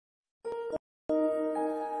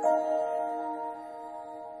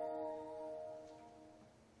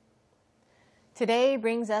Today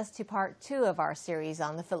brings us to part 2 of our series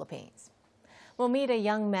on the Philippines. We'll meet a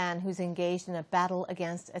young man who's engaged in a battle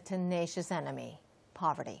against a tenacious enemy,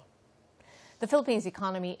 poverty. The Philippines'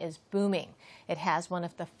 economy is booming. It has one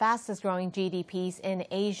of the fastest growing GDPs in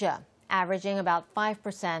Asia, averaging about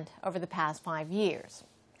 5% over the past 5 years.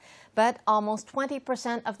 But almost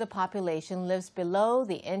 20% of the population lives below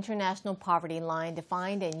the international poverty line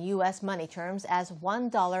defined in U.S. money terms as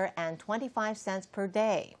 $1.25 per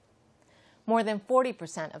day. More than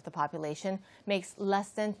 40% of the population makes less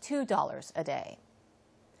than $2 a day.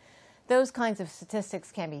 Those kinds of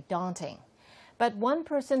statistics can be daunting. But one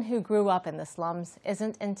person who grew up in the slums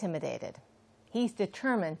isn't intimidated. He's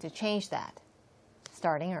determined to change that,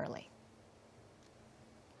 starting early.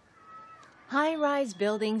 High-rise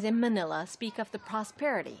buildings in Manila speak of the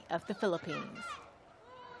prosperity of the Philippines.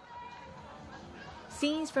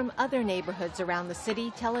 Scenes from other neighborhoods around the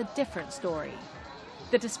city tell a different story.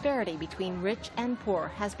 The disparity between rich and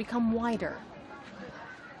poor has become wider.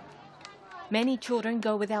 Many children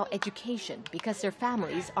go without education because their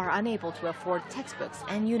families are unable to afford textbooks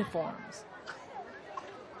and uniforms.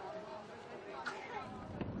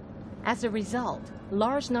 As a result,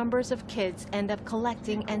 large numbers of kids end up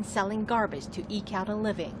collecting and selling garbage to eke out a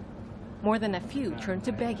living. More than a few turn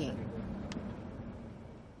to begging.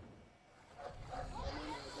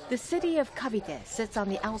 The city of Cavite sits on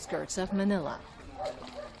the outskirts of Manila.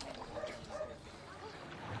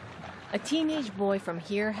 A teenage boy from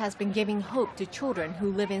here has been giving hope to children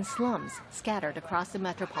who live in slums scattered across the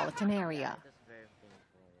metropolitan area.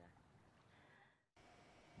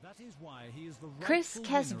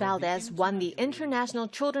 Cris Valdez won the International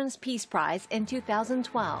Children's Peace Prize in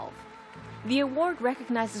 2012. The award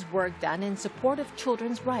recognizes work done in support of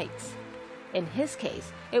children's rights. In his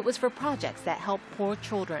case, it was for projects that help poor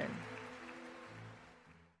children.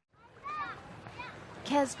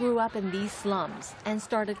 Kesz grew up in these slums and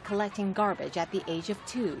started collecting garbage at the age of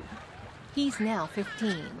 2. He's now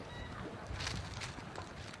 15.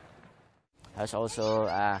 I was also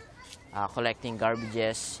collecting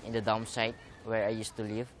garbages in the dump site where I used to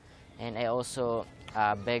live, and I also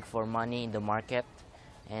beg for money in the market,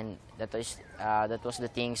 and that was the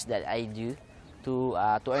things that I do to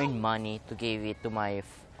earn money to give it to my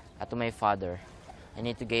father. I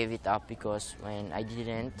need to give it up because when I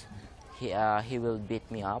didn't, he will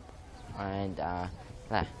beat me up, and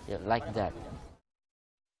like that.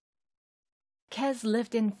 Kesz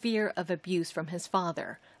lived in fear of abuse from his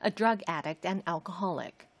father, a drug addict and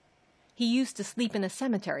alcoholic. He used to sleep in a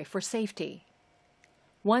cemetery for safety.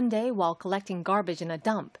 One day, while collecting garbage in a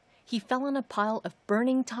dump, he fell on a pile of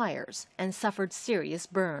burning tires and suffered serious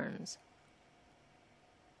burns.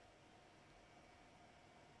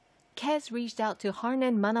 Kesz reached out to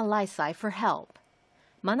Harnan Manalaysay for help.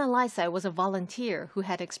 Manalaysay was a volunteer who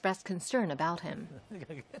had expressed concern about him.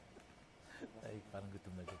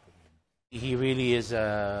 He really is,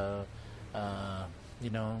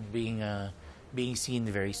 being seen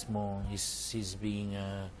very small. He's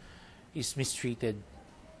mistreated,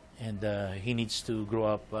 and he needs to grow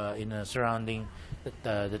up in a surrounding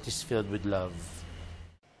that is filled with love.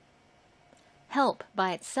 Help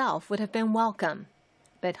by itself would have been welcome,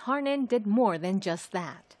 but Harnan did more than just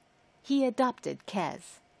that. He adopted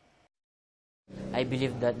Kesz. I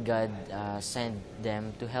believe that God sent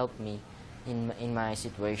them to help me in my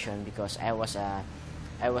situation because I was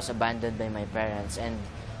abandoned by my parents, and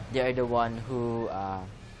they are the one who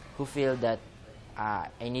feel that I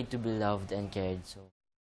need to be loved and cared. So,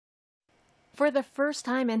 for the first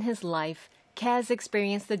time in his life, Kesz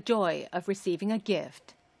experienced the joy of receiving a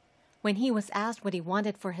gift. When he was asked what he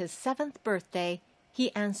wanted for his 7th birthday,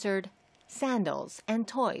 he answered, sandals and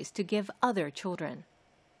toys to give other children.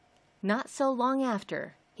 Not so long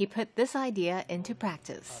after, he put this idea into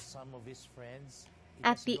practice.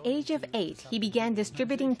 At the age of 8, he began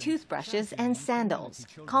distributing toothbrushes and sandals,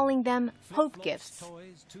 calling them Hope Gifts.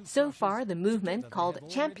 So far, the movement, called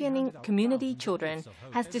Championing Community Children,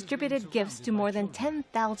 has distributed gifts to more than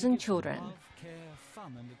 10,000 children. I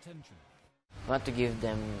want to give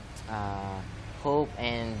them hope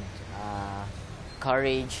and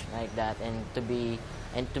courage like that, and to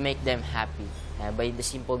make them happy by the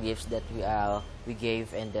simple gifts that we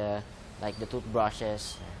gave, and like the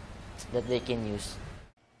toothbrushes that they can use.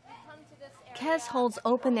 Kesz holds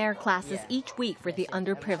open-air classes each week for the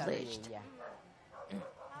underprivileged.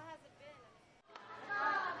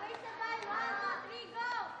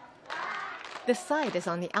 The site is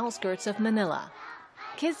on the outskirts of Manila.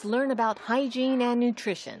 Kids learn about hygiene and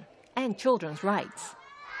nutrition, and children's rights.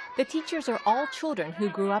 The teachers are all children who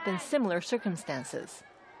grew up in similar circumstances.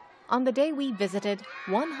 On the day we visited,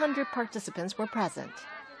 100 participants were present.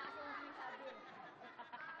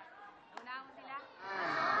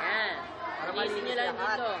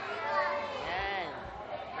 dito. Yan.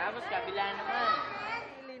 Tapos kabila naman.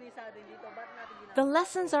 The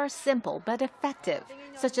lessons are simple but effective,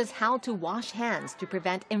 such as how to wash hands to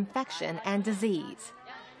prevent infection and disease.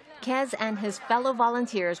 Kesz and his fellow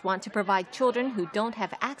volunteers want to provide children who don't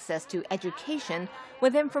have access to education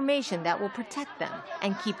with information that will protect them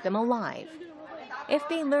and keep them alive. If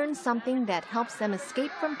they learn something that helps them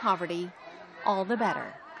escape from poverty, all the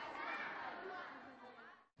better.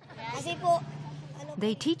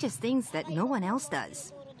 They teach us things that no one else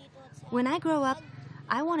does. When I grow up,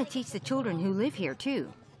 I want to teach the children who live here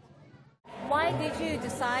too. Why did you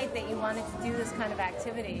decide that you wanted to do this kind of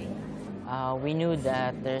activity? We knew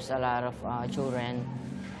that there's a lot of children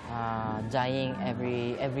dying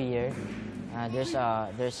every year.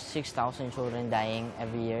 There's 6,000 children dying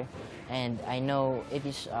every year, and I know it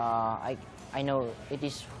is I know it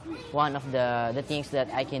is one of the things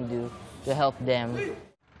that I can do to help them.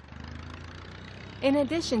 In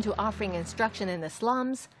addition to offering instruction in the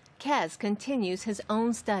slums, Kesz continues his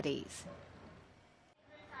own studies.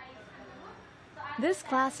 This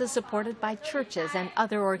class is supported by churches and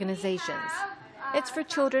other organizations. It's for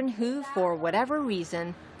children who, for whatever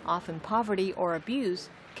reason, often poverty or abuse,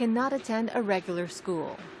 cannot attend a regular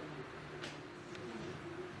school.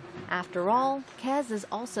 After all, Kesz is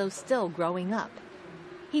also still growing up.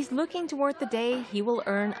 He's looking toward the day he will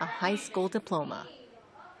earn a high school diploma.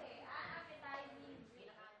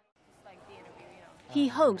 He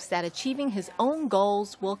hopes that achieving his own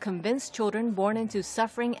goals will convince children born into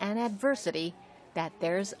suffering and adversity that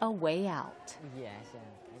there's a way out. Yes,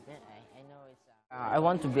 I know it's. I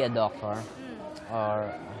want to be a doctor,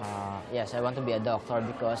 or yes, I want to be a doctor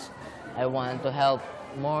because I want to help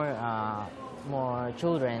more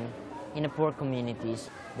children in the poor communities.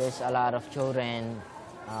 There's a lot of children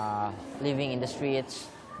living in the streets,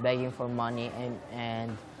 begging for money,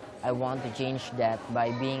 and I want to change that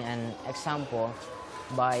by being an example,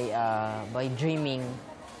 by dreaming,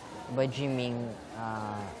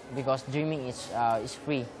 because dreaming is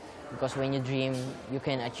free. Because when you dream, you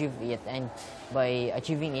can achieve it, and by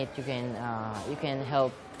achieving it, you can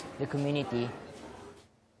help the community.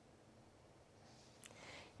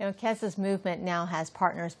 You know, Kesz's movement now has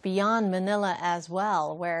partners beyond Manila as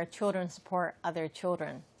well, where children support other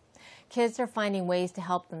children. Kids are finding ways to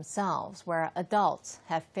help themselves where adults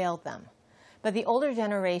have failed them. But the older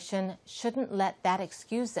generation shouldn't let that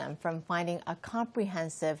excuse them from finding a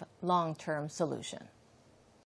comprehensive, long-term solution.